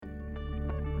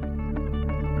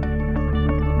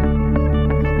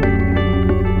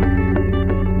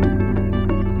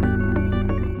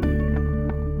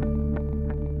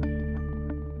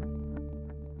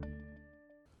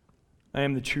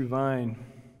am the true vine,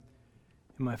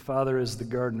 and my Father is the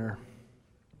gardener.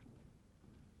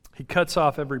 He cuts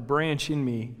off every branch in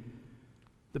me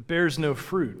that bears no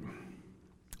fruit,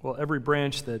 while every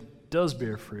branch that does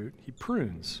bear fruit, he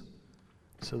prunes,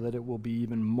 so that it will be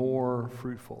even more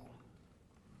fruitful.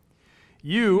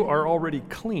 You are already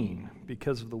clean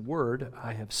because of the word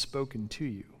I have spoken to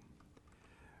you.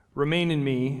 Remain in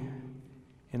me,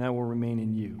 and I will remain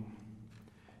in you.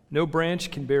 No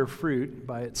branch can bear fruit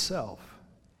by itself.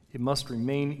 It must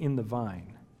remain in the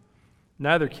vine.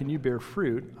 Neither can you bear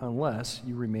fruit unless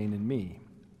you remain in me.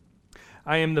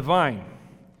 I am the vine,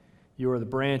 you are the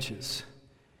branches.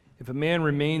 If a man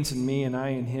remains in me and I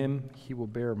in him, he will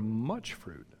bear much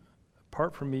fruit.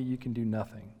 Apart from me, you can do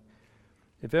nothing.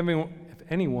 If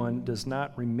anyone does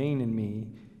not remain in me,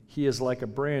 he is like a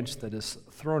branch that is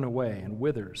thrown away and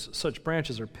withers. Such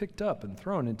branches are picked up and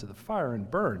thrown into the fire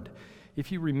and burned. If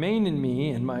you remain in me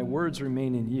and my words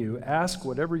remain in you, ask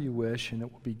whatever you wish and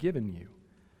it will be given you.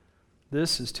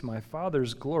 This is to my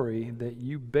Father's glory that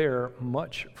you bear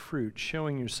much fruit,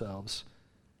 showing yourselves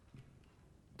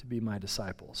to be my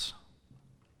disciples.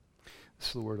 This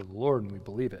is the word of the Lord, and we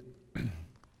believe it.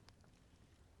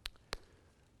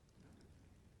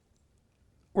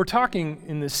 We're talking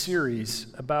in this series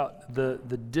about the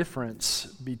difference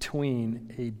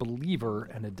between a believer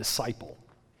and a disciple.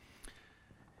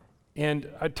 And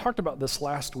I talked about this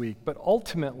last week, but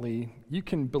ultimately, you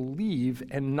can believe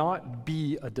and not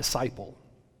be a disciple.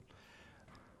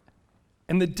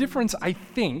 And the difference, I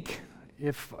think,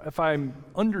 if I'm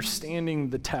understanding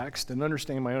the text and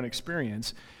understanding my own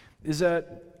experience, is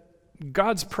that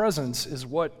God's presence is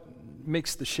what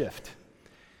makes the shift.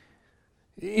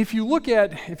 If you look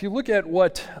at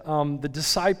what the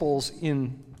disciples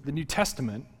in the New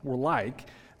Testament were like,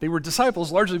 they were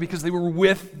disciples largely because they were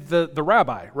with the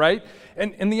rabbi, right?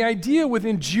 And the idea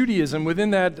within Judaism, within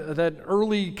that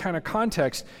early kind of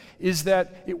context, is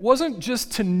that it wasn't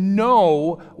just to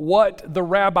know what the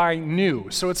rabbi knew.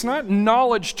 So it's not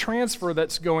knowledge transfer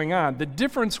that's going on. The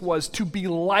difference was to be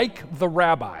like the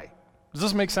rabbi. Does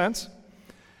this make sense?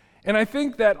 And I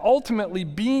think that ultimately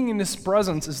being in his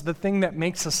presence is the thing that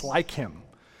makes us like him.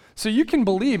 So you can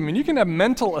believe, you can have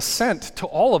mental assent to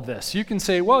all of this. You can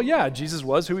say, well, yeah, Jesus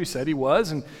was who he said he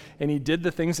was, and he did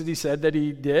the things that he said that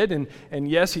he did, and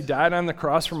yes, he died on the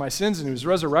cross for my sins, and he was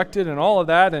resurrected, and all of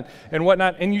that, and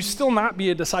whatnot, and you still not be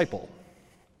a disciple.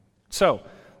 So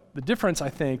the difference, I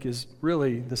think, is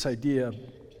really this idea of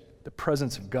the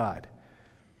presence of God.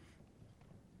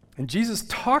 And Jesus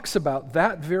talks about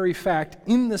that very fact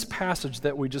in this passage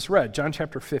that we just read, John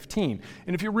chapter 15.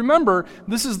 And if you remember,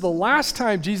 this is the last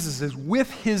time Jesus is with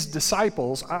his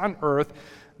disciples on earth.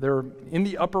 They're in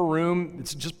the upper room.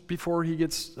 It's just before he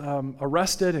gets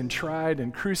arrested and tried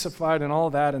and crucified and all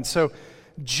that. And so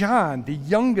John, the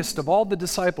youngest of all the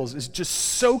disciples, is just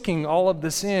soaking all of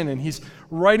this in, and he's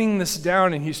writing this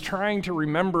down, and he's trying to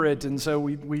remember it. And so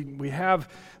we have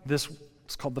this,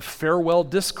 it's called the farewell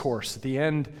discourse at the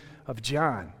end of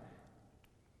John,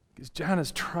 because John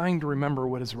is trying to remember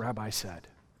what his rabbi said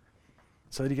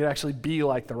so that he could actually be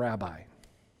like the rabbi.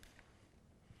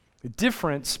 The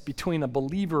difference between a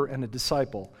believer and a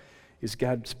disciple is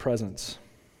God's presence.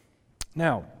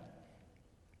 Now,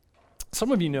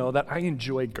 some of you know that I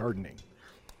enjoy gardening.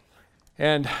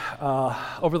 And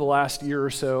over the last year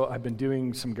or so, I've been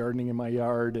doing some gardening in my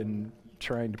yard and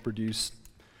trying to produce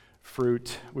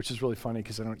fruit, which is really funny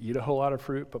because I don't eat a whole lot of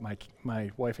fruit, but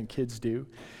my wife and kids do.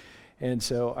 And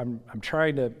so I'm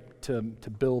trying to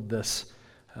build this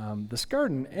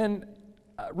garden. And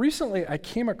recently I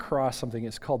came across something.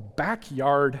 It's called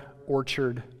backyard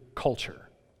orchard culture,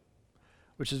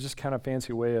 which is just kind of a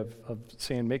fancy way of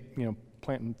saying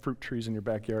planting fruit trees in your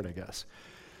backyard, I guess.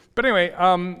 But anyway,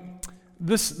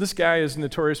 This guy is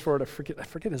notorious for it. I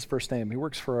forget his first name. He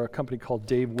works for a company called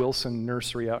Dave Wilson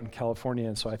Nursery out in California,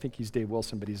 and so I think he's Dave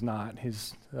Wilson, but he's not.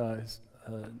 He's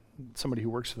somebody who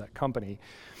works for that company.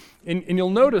 And you'll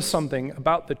notice something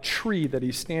about the tree that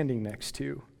he's standing next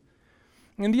to.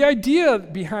 And the idea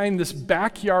behind this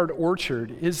backyard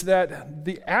orchard is that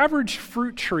the average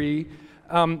fruit tree,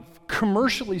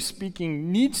 commercially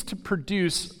speaking, needs to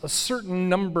produce a certain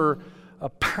number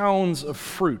of pounds of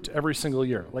fruit every single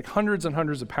year, like hundreds and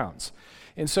hundreds of pounds.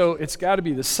 And so it's got to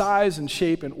be the size and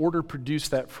shape in order to produce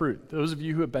that fruit. Those of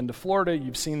you who have been to Florida,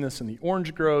 you've seen this in the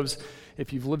orange groves.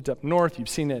 If you've lived up north, you've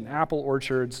seen it in apple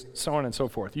orchards, so on and so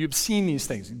forth. You've seen these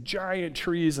things, giant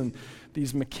trees and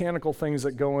these mechanical things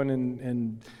that go in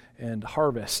and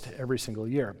harvest every single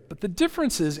year. But the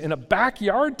difference is, in a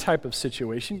backyard type of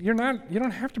situation, you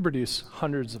don't have to produce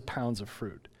hundreds of pounds of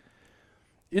fruit.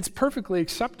 it's perfectly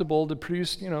acceptable to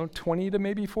produce, 20 to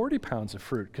maybe 40 pounds of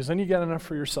fruit, because then you get enough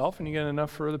for yourself and you get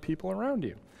enough for the people around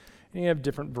you. And you have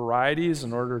different varieties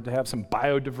in order to have some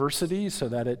biodiversity so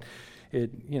that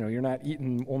you're not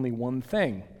eating only one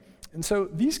thing. And so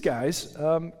these guys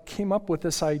came up with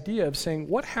this idea of saying,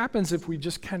 what happens if we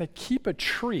just kind of keep a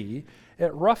tree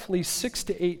at roughly 6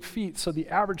 to 8 feet so the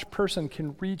average person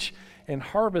can reach and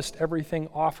harvest everything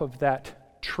off of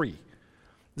that tree?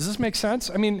 Does this make sense?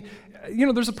 I mean,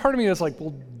 there's a part of me that's like,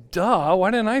 well, duh,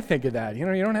 why didn't I think of that? You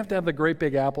don't have to have the great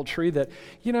big apple tree that,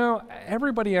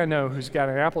 everybody I know who's got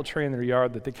an apple tree in their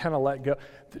yard that they kind of let go,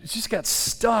 it's just got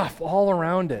stuff all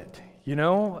around it,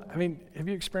 I mean, have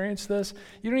you experienced this?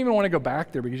 You don't even want to go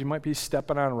back there because you might be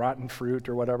stepping on rotten fruit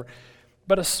or whatever.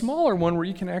 But a smaller one where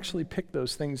you can actually pick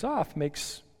those things off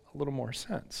makes a little more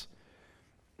sense.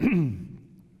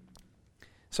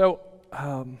 So,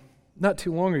 not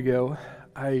too long ago,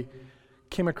 I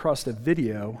came across a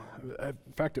video.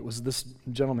 In fact, it was this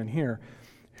gentleman here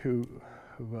who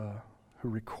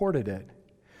recorded it.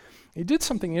 He did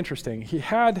something interesting. He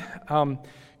had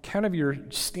kind of your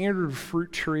standard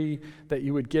fruit tree that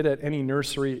you would get at any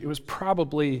nursery. It was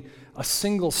probably a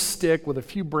single stick with a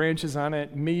few branches on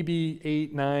it, maybe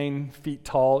 8, 9 feet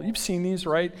tall. You've seen these,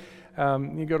 right?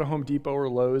 You go to Home Depot or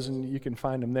Lowe's and you can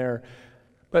find them there.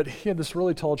 But he had this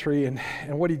really tall tree, and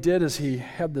what he did is he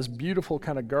had this beautiful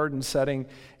kind of garden setting,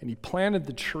 and he planted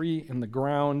the tree in the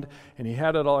ground, and he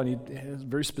had it all, and he had a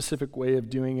very specific way of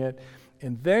doing it.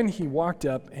 And then he walked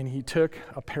up and he took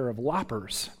a pair of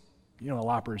loppers. You know what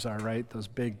loppers are, right? Those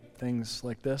big things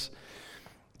like this.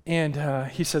 And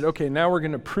he said, okay, now we're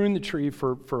going to prune the tree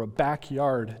for a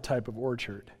backyard type of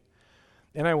orchard.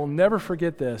 And I will never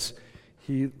forget this.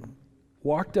 He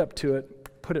walked up to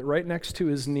it, put it right next to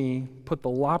his knee, put the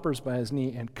loppers by his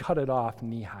knee, and cut it off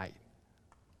knee height.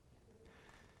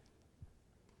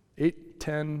 8,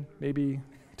 10, maybe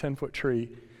 10-foot tree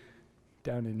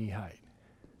down to knee height.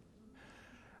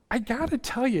 I got to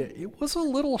tell you, it was a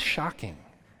little shocking.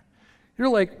 You're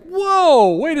like,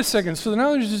 whoa, wait a second. So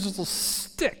now there's just a little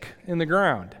stick in the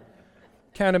ground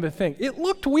kind of a thing. It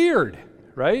looked weird,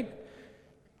 right?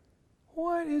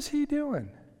 What is he doing?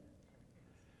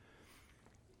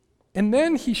 And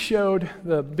then he showed,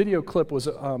 the video clip was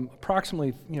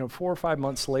approximately 4 or 5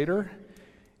 months later,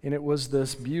 and it was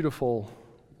this beautiful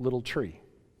little tree.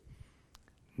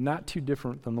 Not too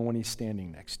different than the one he's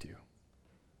standing next to.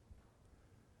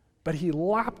 But he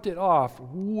lopped it off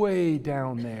way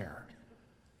down there.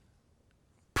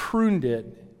 Pruned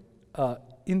it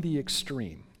in the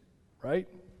extreme, right?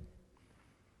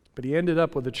 But he ended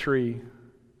up with a tree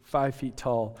 5 feet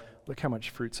tall. Look how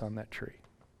much fruit's on that tree.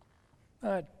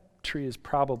 That tree is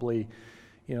probably,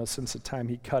 since the time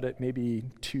he cut it, maybe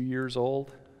 2 years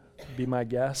old, would be my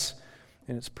guess,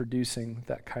 and it's producing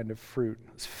that kind of fruit.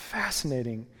 It's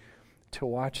fascinating to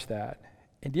watch that.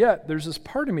 And yet, there's this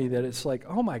part of me that it's like,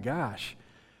 oh my gosh,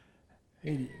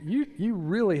 you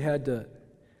really had to.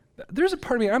 There's a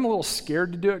part of me, I'm a little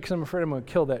scared to do it because I'm afraid I'm going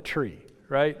to kill that tree,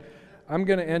 right? I'm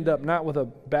going to end up not with a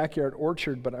backyard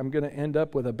orchard, but I'm going to end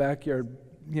up with a backyard,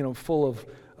 full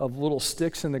of little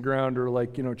sticks in the ground, or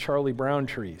like, Charlie Brown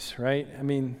trees, right? I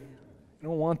mean, I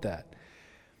don't want that.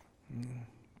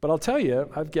 But I'll tell you,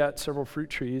 I've got several fruit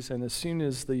trees, and as soon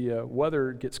as the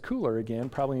weather gets cooler again,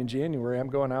 probably in January, I'm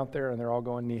going out there and they're all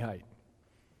going knee height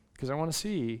because I want to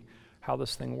see how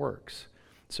this thing works.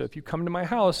 So if you come to my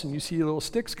house and you see little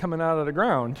sticks coming out of the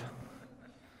ground,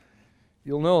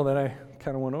 you'll know that I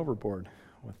kind of went overboard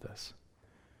with this.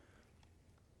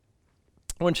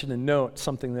 I want you to note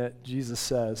something that Jesus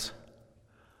says.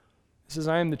 He says,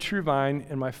 I am the true vine,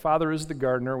 and my Father is the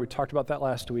gardener. We talked about that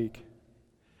last week.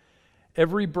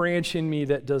 Every branch in me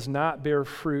that does not bear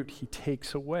fruit, he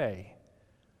takes away.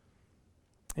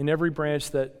 And every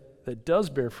branch that does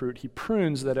bear fruit, he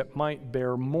prunes that it might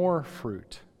bear more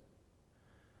fruit.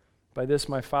 By this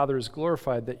my Father is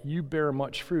glorified, that you bear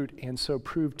much fruit, and so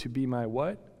prove to be my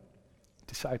what?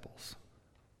 Disciples.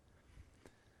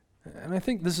 And I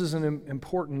think this is an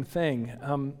important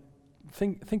thing.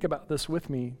 Think about this with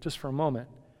me just for a moment.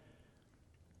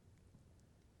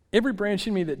 Every branch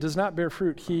in me that does not bear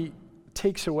fruit, he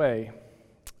takes away.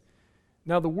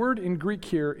 Now, the word in Greek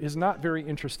here is not very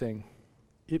interesting.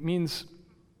 It means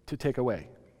to take away,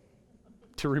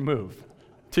 to remove,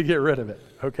 to get rid of it,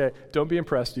 okay? Don't be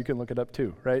impressed. You can look it up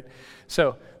too, right?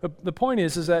 So the point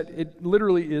is that it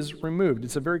literally is removed.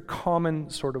 It's a very common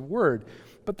sort of word.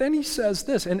 But then he says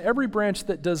this, and every branch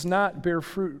that does not bear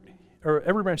fruit, or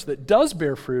every branch that does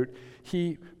bear fruit,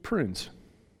 he prunes.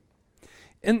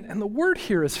 And the word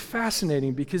here is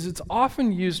fascinating because it's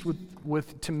often used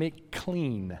with to make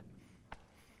clean.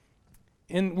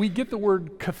 And we get the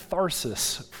word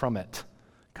catharsis from it.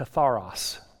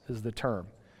 Katharos is the term.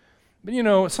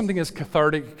 But something is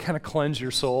cathartic, kind of cleanse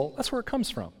your soul. That's where it comes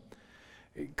from.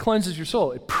 It cleanses your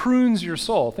soul. It prunes your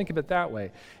soul. Think of it that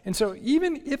way. And so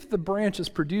even if the branch is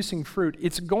producing fruit,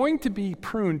 it's going to be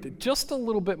pruned just a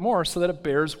little bit more so that it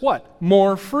bears what?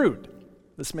 More fruit.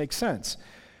 This makes sense.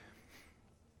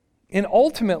 And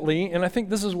ultimately, and I think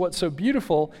this is what's so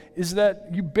beautiful, is that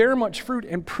you bear much fruit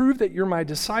and prove that you're my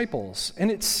disciples.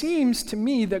 And it seems to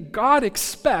me that God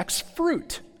expects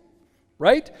fruit,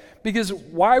 right? Because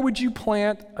why would you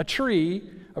plant a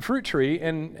fruit tree,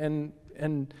 and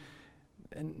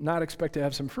not expect to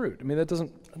have some fruit? I mean, that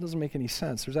doesn't make any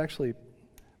sense. There's actually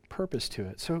purpose to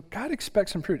it. So God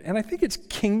expects some fruit. And I think it's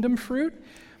kingdom fruit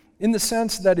in the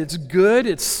sense that it's good,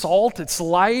 it's salt, it's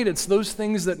light, it's those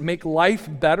things that make life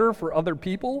better for other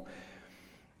people.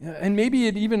 And maybe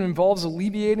it even involves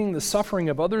alleviating the suffering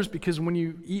of others, because when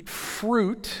you eat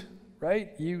fruit, right,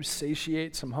 you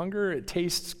satiate some hunger. It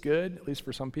tastes good, at least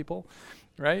for some people,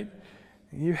 right?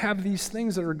 You have these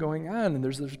things that are going on, and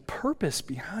there's purpose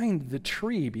behind the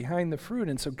tree, behind the fruit,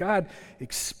 and so God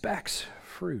expects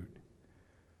fruit.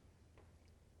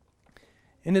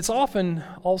 And it's often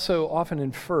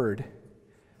inferred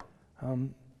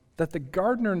that the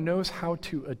gardener knows how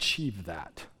to achieve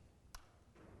that.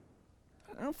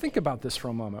 I'll think about this for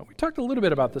a moment. We talked a little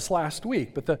bit about this last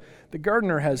week, but the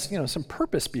gardener has some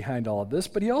purpose behind all of this,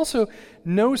 but he also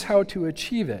knows how to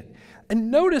achieve it. And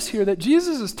notice here that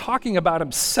Jesus is talking about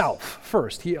himself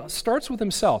first. He starts with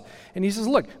himself, and he says,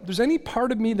 look, if there's any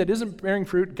part of me that isn't bearing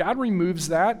fruit, God removes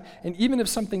that, and even if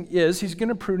something is, he's going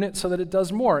to prune it so that it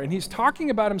does more. And he's talking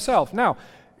about himself. Now,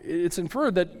 it's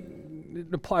inferred that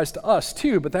it applies to us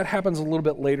too, but that happens a little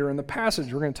bit later in the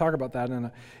passage. We're going to talk about that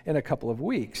in a couple of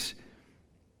weeks.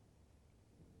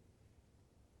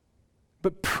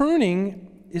 But pruning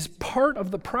is part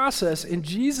of the process, and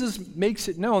Jesus makes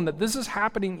it known that this is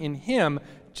happening in him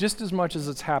just as much as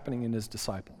it's happening in his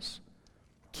disciples.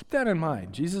 Keep that in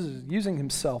mind. Jesus is using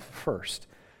himself first.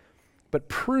 But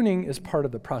pruning is part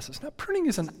of the process. Now, pruning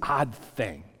is an odd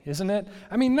thing, isn't it?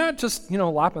 I mean, not just,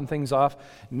 lopping things off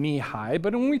knee high,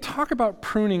 but when we talk about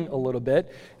pruning a little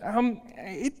bit,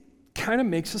 it kind of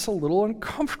makes us a little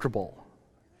uncomfortable.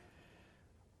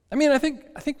 I mean, I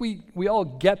think we all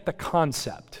get the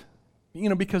concept,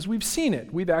 because we've seen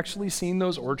it. We've actually seen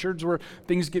those orchards where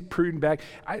things get pruned back.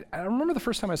 I remember the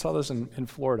first time I saw this in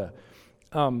Florida,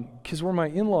 because where my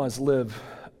in-laws lived,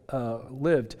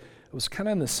 it was kind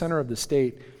of in the center of the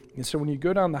state. And so when you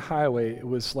go down the highway, it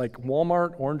was like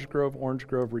Walmart, Orange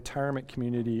Grove, retirement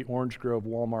community, Orange Grove,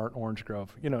 Walmart, Orange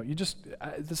Grove. This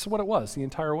is what it was the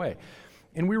entire way.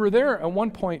 And we were there at one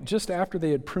point just after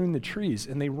they had pruned the trees,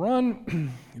 and they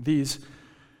run these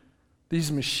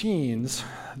machines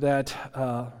that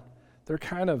they're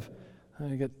kind of,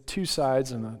 you got two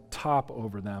sides and a top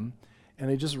over them, and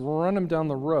they just run them down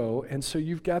the row, and so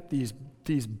you've got these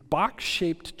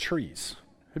box-shaped trees.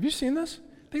 Have you seen this?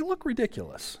 They look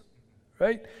ridiculous,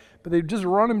 right? But they just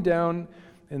run them down,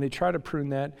 and they try to prune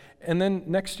that. And then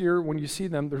next year, when you see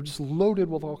them, they're just loaded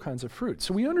with all kinds of fruit.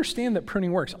 So we understand that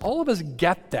pruning works. All of us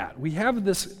get that. We have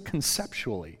this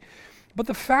conceptually. But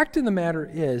the fact of the matter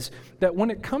is that when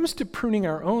it comes to pruning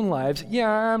our own lives,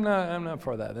 I'm not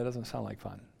for that. That doesn't sound like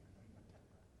fun.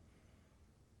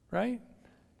 Right?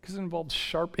 Because it involves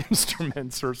sharp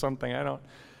instruments or something. I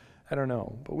don't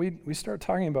know. But we start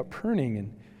talking about pruning,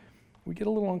 and we get a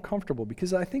little uncomfortable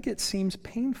because I think it seems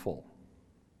painful.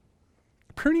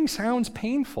 Pruning sounds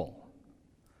painful.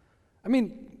 I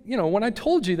mean, when I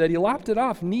told you that he lopped it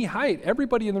off knee height,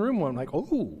 everybody in the room went like,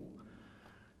 oh.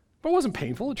 But it wasn't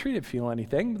painful. The tree didn't feel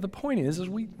anything. But the point is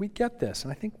we get this,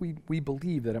 and I think we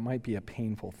believe that it might be a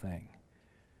painful thing.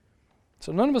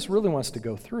 So none of us really wants to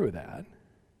go through that.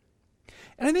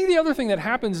 And I think the other thing that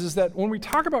happens is that when we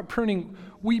talk about pruning,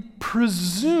 we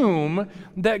presume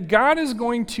that God is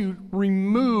going to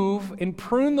remove and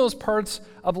prune those parts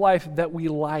of life that we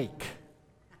like.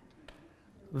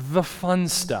 The fun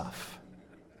stuff.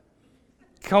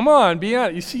 Come on, be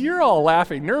honest. You see, you're all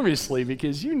laughing nervously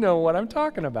because you know what I'm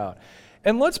talking about.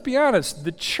 And let's be honest,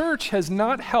 the church has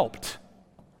not helped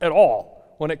at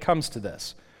all when it comes to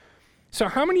this. So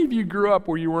how many of you grew up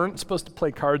where you weren't supposed to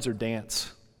play cards or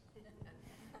dance?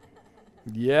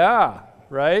 Yeah,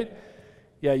 right?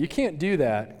 Yeah, you can't do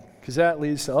that because that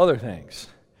leads to other things.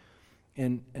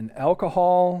 And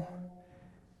alcohol,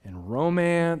 and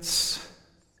romance,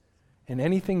 and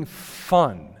anything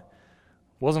fun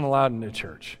wasn't allowed in the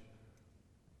church.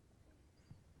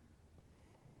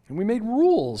 And we made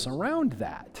rules around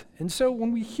that. And so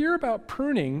when we hear about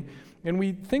pruning, and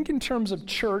we think in terms of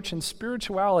church and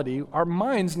spirituality, our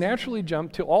minds naturally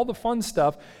jump to all the fun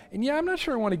stuff, and yeah, I'm not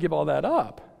sure I want to give all that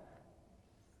up.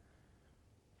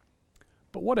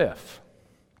 But what if?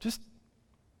 Just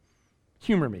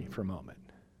humor me for a moment.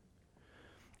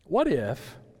 What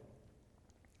if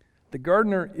the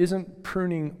gardener isn't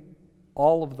pruning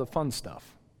all of the fun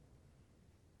stuff?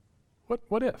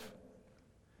 What if?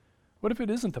 What if it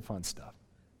isn't the fun stuff?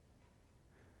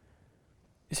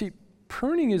 You see,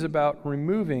 pruning is about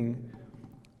removing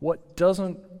what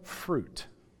doesn't fruit,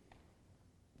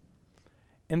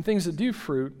 and things that do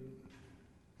fruit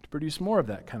to produce more of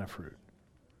that kind of fruit.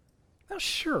 Now,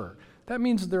 sure, that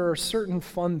means there are certain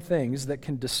fun things that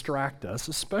can distract us,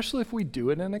 especially if we do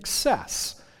it in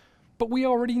excess. But we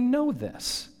already know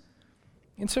this.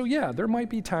 And so, yeah, there might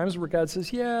be times where God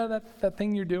says, yeah, that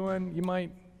thing you're doing, you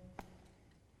might.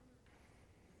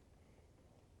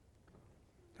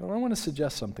 Well, I want to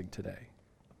suggest something today.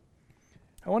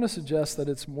 I want to suggest that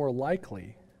it's more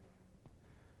likely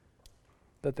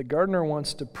that the gardener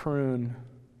wants to prune.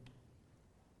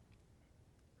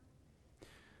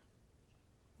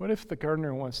 What if the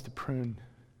gardener wants to prune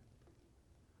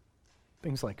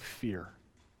things like fear,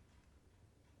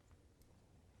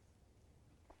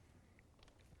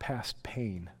 past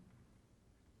pain,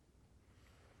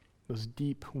 those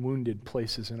deep wounded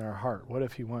places in our heart? What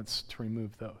if he wants to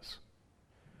remove those?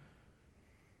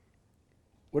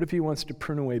 What if he wants to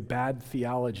prune away bad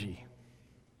theology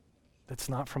that's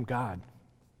not from God?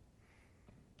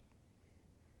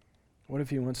 What if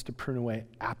he wants to prune away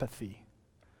apathy?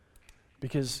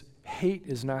 Because hate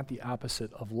is not the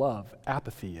opposite of love.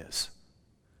 Apathy is.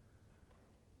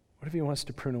 What if he wants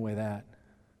to prune away that?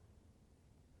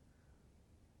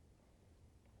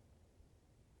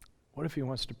 What if he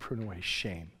wants to prune away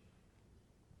shame?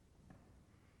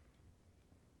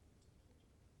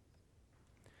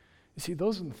 You see,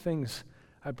 those are the things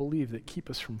I believe that keep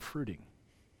us from fruiting,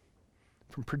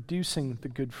 from producing the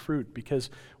good fruit,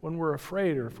 because when we're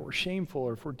afraid or if we're shameful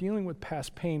or if we're dealing with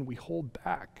past pain, we hold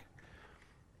back.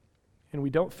 And we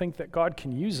don't think that God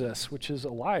can use us, which is a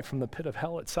lie from the pit of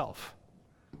hell itself.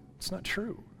 It's not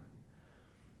true.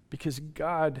 Because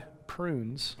God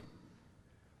prunes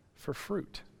for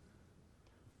fruit.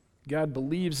 God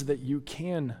believes that you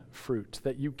can fruit,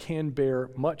 that you can bear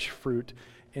much fruit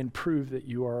and prove that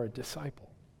you are a disciple.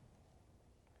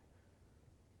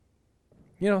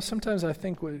 You know, sometimes I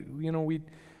think,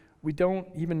 we don't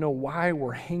even know why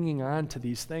we're hanging on to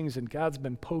these things, and God's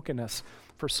been poking us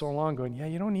for so long going, yeah,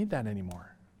 you don't need that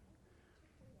anymore.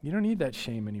 You don't need that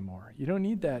shame anymore. You don't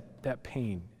need that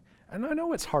pain. And I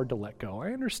know it's hard to let go.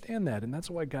 I understand that, and that's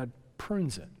why God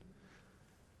prunes it.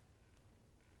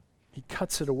 He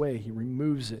cuts it away. He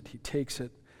removes it. He takes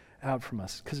it out from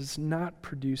us because it's not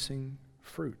producing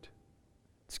fruit.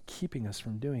 It's keeping us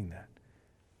from doing that.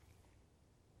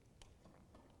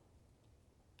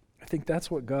 I think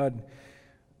that's what God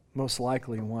most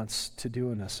likely wants to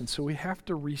do in us. And so we have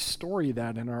to restory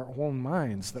that in our own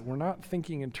minds, that we're not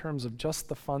thinking in terms of just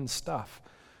the fun stuff,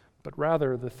 but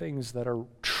rather the things that are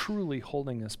truly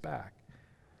holding us back.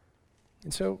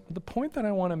 And so the point that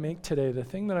I want to make today, the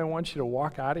thing that I want you to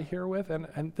walk out of here with,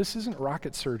 and this isn't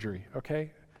rocket surgery,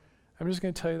 okay? I'm just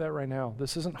going to tell you that right now.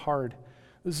 This isn't hard.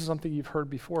 This is something you've heard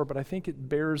before, but I think it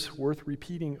bears worth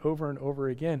repeating over and over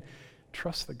again.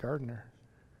 Trust the gardener.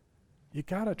 You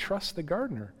got to trust the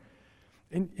gardener.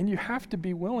 And you have to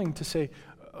be willing to say,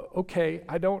 okay,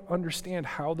 I don't understand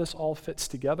how this all fits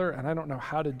together, and I don't know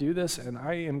how to do this, and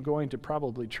I am going to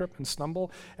probably trip and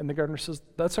stumble. And the gardener says,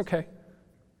 that's okay.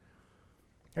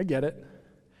 I get it.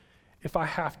 If I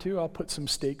have to, I'll put some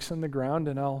stakes in the ground,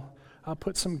 and I'll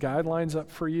put some guidelines up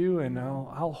for you, and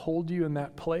I'll hold you in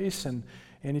that place. And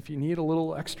if you need a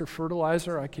little extra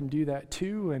fertilizer, I can do that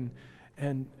too.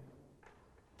 And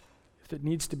if it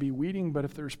needs to be weeding, but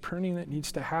if there's pruning that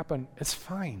needs to happen, it's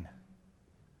fine.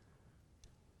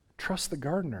 Trust the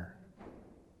gardener.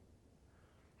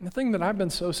 And the thing that I've been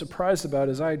so surprised about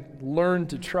is I learned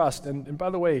to trust. And by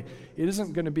the way, it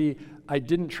isn't going to be, I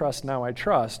didn't trust, now I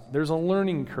trust. There's a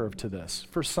learning curve to this.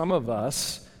 For some of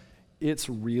us, it's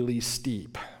really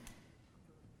steep.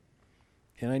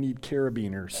 And I need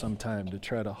carabiners sometime to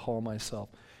try to haul myself.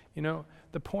 You know,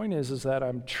 the point is that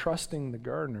I'm trusting the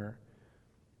gardener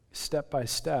step by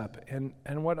step.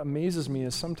 And what amazes me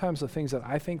is sometimes the things that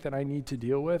I think that I need to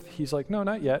deal with, he's like, no,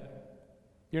 not yet.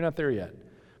 You're not there yet.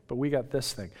 But we got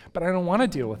this thing. But I don't want to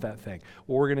deal with that thing.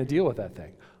 Well, we're going to deal with that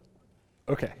thing.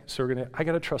 Okay, so I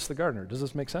got to trust the gardener. Does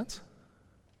this make sense?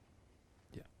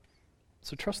 Yeah.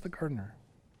 So trust the gardener.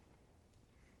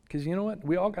 Because you know what?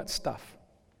 We all got stuff.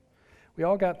 We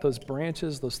all got those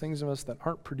branches, those things in us that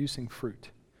aren't producing fruit.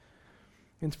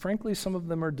 And frankly, some of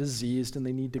them are diseased and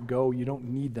they need to go. You don't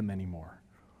need them anymore.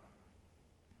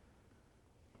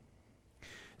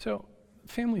 So,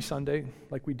 Family Sunday,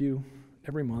 like we do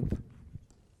every month,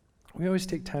 we always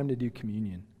take time to do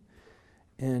communion.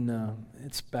 And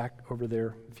it's back over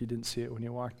there if you didn't see it when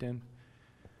you walked in.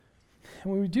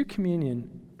 And when we do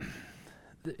communion,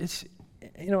 it's,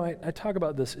 I talk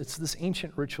about this. It's this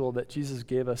ancient ritual that Jesus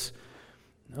gave us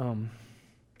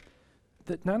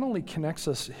that not only connects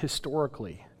us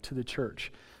historically to the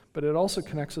church, but it also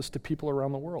connects us to people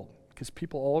around the world, because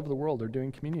people all over the world are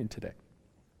doing communion today.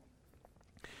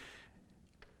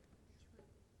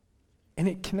 And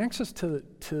it connects us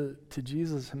to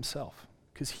Jesus himself,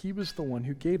 because he was the one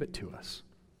who gave it to us.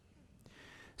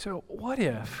 So what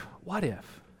if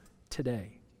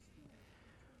today,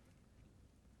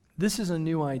 this is a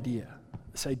new idea,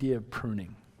 this idea of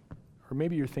pruning, or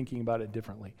maybe you're thinking about it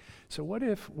differently. So what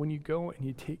if when you go and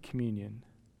you take communion,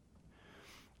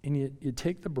 and you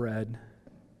take the bread,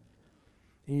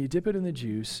 and you dip it in the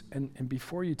juice, and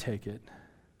before you take it,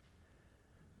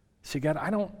 say, God, I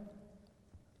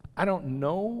don't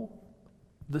know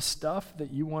the stuff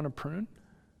that you want to prune,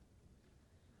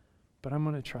 but I'm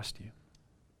going to trust you.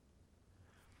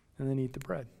 And then eat the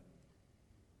bread.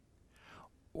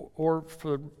 Or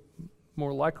for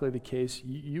more likely the case,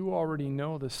 you already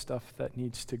know the stuff that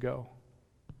needs to go.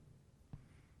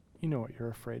 You know what you're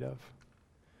afraid of.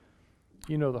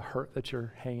 You know the hurt that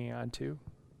you're hanging on to.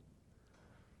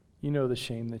 You know the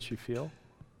shame that you feel.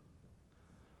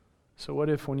 So what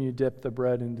if when you dip the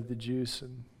bread into the juice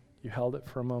and you held it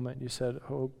for a moment and you said,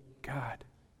 oh God,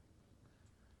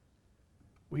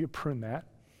 will you prune that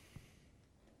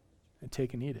and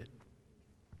take and eat it?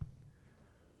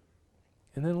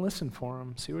 And then listen for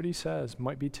him. See what he says.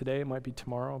 Might be today, it might be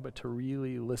tomorrow, but to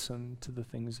really listen to the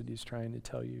things that he's trying to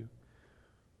tell you.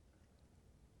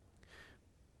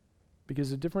 Because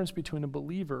the difference between a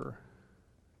believer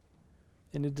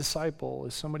and a disciple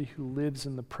is somebody who lives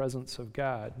in the presence of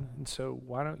God. And so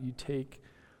why don't you take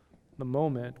the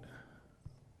moment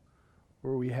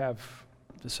where we have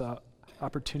this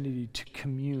opportunity to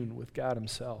commune with God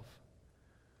himself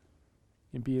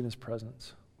and be in his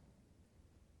presence.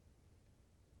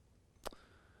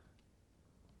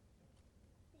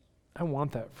 I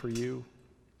want that for you.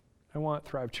 I want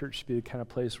Thrive Church to be the kind of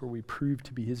place where we prove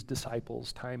to be his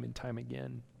disciples time and time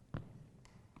again.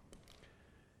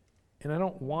 And I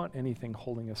don't want anything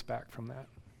holding us back from that.